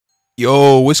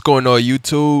Yo, what's going on,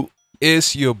 YouTube?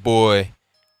 It's your boy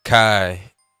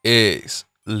Kai X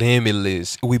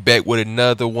Limitless. We back with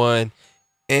another one,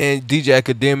 and DJ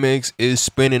Akademiks is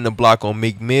spinning the block on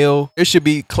Meek Mill. There should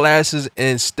be classes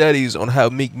and studies on how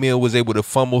Meek Mill was able to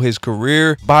fumble his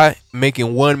career by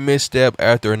making one misstep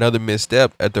after another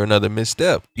misstep after another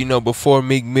misstep. You know, before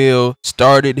Meek Mill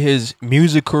started his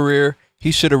music career,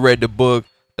 he should have read the book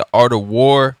The Art of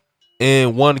War.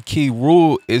 And one key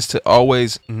rule is to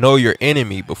always know your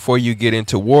enemy before you get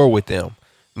into war with them.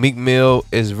 Meek Mill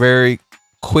is very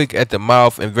quick at the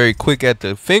mouth and very quick at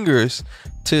the fingers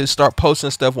to start posting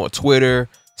stuff on Twitter,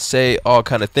 say all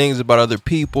kind of things about other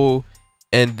people,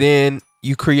 and then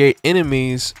you create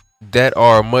enemies that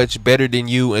are much better than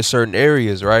you in certain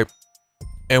areas, right?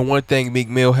 And one thing, Meek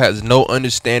Mill has no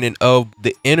understanding of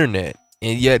the internet,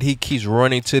 and yet he keeps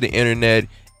running to the internet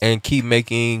and keep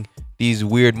making these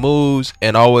weird moves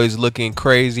and always looking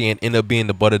crazy and end up being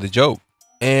the butt of the joke.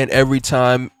 And every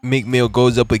time Meek Mill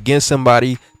goes up against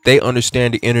somebody, they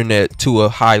understand the internet to a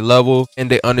high level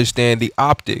and they understand the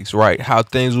optics, right? How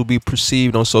things will be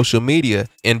perceived on social media.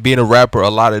 And being a rapper, a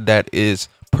lot of that is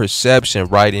perception,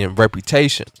 right? And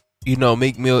reputation. You know,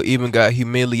 Meek Mill even got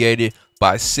humiliated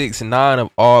by 6ix9ine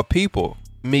of all people.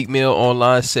 Meek Mill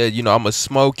online said, you know, I'm gonna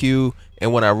smoke you,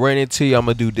 and when I run into you, I'm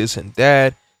gonna do this and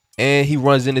that. And he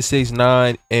runs into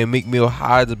 6ix9ine, and Meek Mill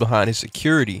hides behind his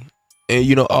security. And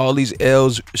you know, all these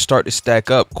L's start to stack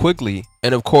up quickly.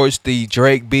 And of course, the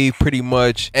Drake beef pretty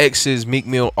much X's Meek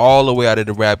Mill all the way out of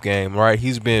the rap game, right?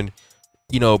 He's been,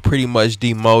 you know, pretty much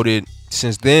demoted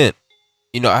since then.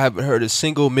 You know, I haven't heard a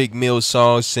single Meek Mill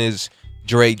song since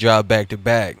Drake dropped back to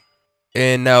back.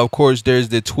 And now, of course, there's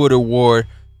the Twitter war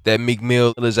that Meek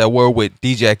Mill is at war with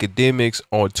DJ Akademiks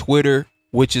on Twitter,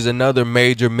 which is another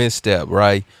major misstep,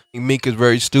 right? Meek is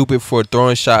very stupid for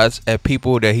throwing shots at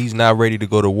people that he's not ready to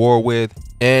go to war with.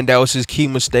 And that was his key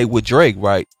mistake with Drake,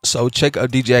 right? So check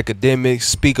out DJ Akademiks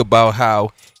speak about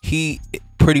how he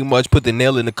pretty much put the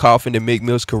nail in the coffin to Meek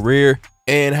Mill's career,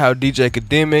 and how DJ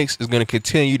Akademiks is going to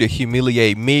continue to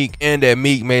humiliate Meek, and that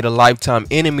Meek made a lifetime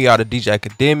enemy out of DJ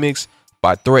Akademiks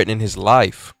by threatening his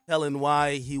life. Telling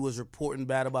why he was reporting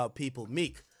bad about people.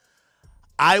 Meek,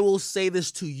 I will say this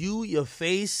to you, your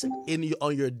face,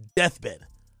 on your deathbed.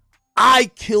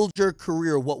 I killed your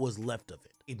career, what was left of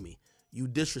it. In me. You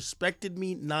disrespected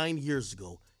me 9 years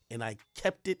ago, and I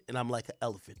kept it, and I'm like an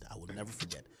elephant. I will never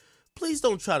forget. Please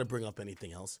don't try to bring up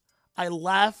anything else. I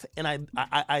laugh, and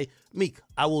Meek,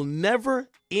 I will never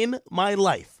in my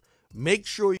life make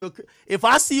sure you're... If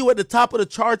I see you at the top of the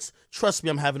charts, trust me,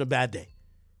 I'm having a bad day.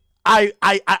 I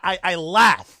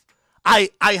laugh. I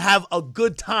have a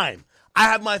good time. I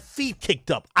have my feet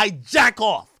kicked up. I jack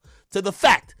off to the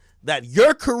fact that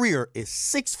your career is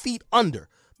 6 feet under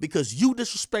because you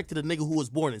disrespected a nigga who was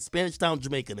born in Spanish Town,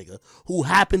 Jamaica, nigga, who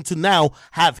happened to now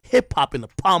have hip-hop in the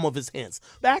palm of his hands.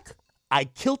 Back, I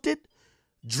killed it.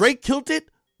 Drake killed it.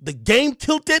 The Game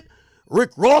killed it.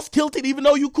 Rick Ross killed it, even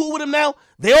though you cool with him now.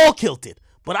 They all killed it.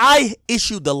 But I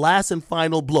issued the last and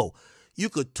final blow. You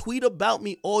could tweet about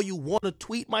me all you want to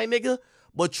tweet, my nigga.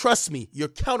 But trust me, your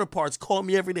counterparts call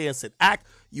me every day and said, Ak,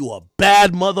 you a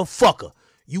bad motherfucker.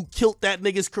 You killed that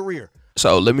nigga's career.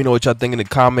 So let me know what y'all think in the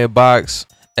comment box.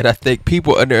 And I think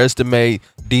people underestimate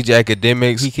DJ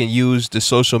Akademiks. He can use the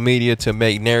social media to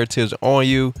make narratives on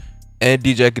you. And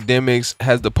DJ Akademiks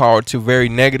has the power to very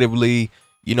negatively,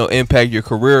 you know, impact your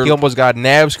career. He almost got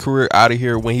Nav's career out of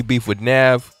here when he beefed with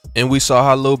Nav. And we saw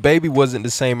how Lil Baby wasn't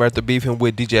the same after beefing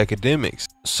with DJ Akademiks.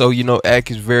 So, you know,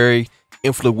 Ak is very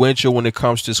influential when it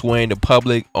comes to swaying the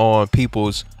public on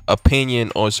people's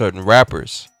opinion on certain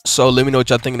rappers. So let me know what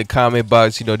y'all think in the comment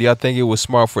box. You know, do y'all think it was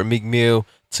smart for Meek Mill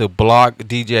to block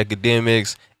DJ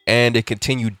Akademiks and to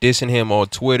continue dissing him on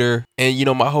Twitter? And you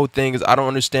know, my whole thing is I don't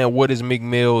understand what is Meek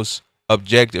Mill's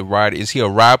objective, right? Is he a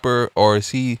rapper or is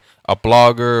he a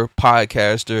blogger,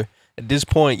 podcaster? At this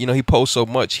point, you know, he posts so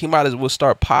much, he might as well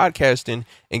start podcasting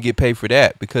and get paid for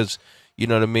that, because you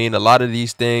know what I mean? A lot of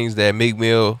these things that Meek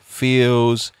Mill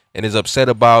feels and is upset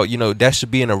about, you know, that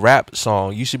should be in a rap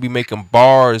song. You should be making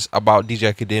bars about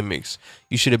DJ Akademiks.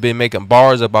 You should have been making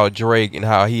bars about Drake and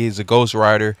how he is a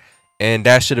ghostwriter. And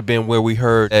that should have been where we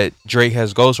heard that Drake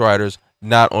has ghostwriters,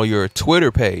 not on your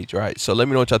Twitter page, right? So let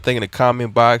me know what y'all think in the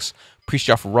comment box. Appreciate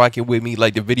y'all for rocking with me.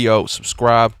 Like the video,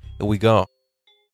 subscribe, and we gone.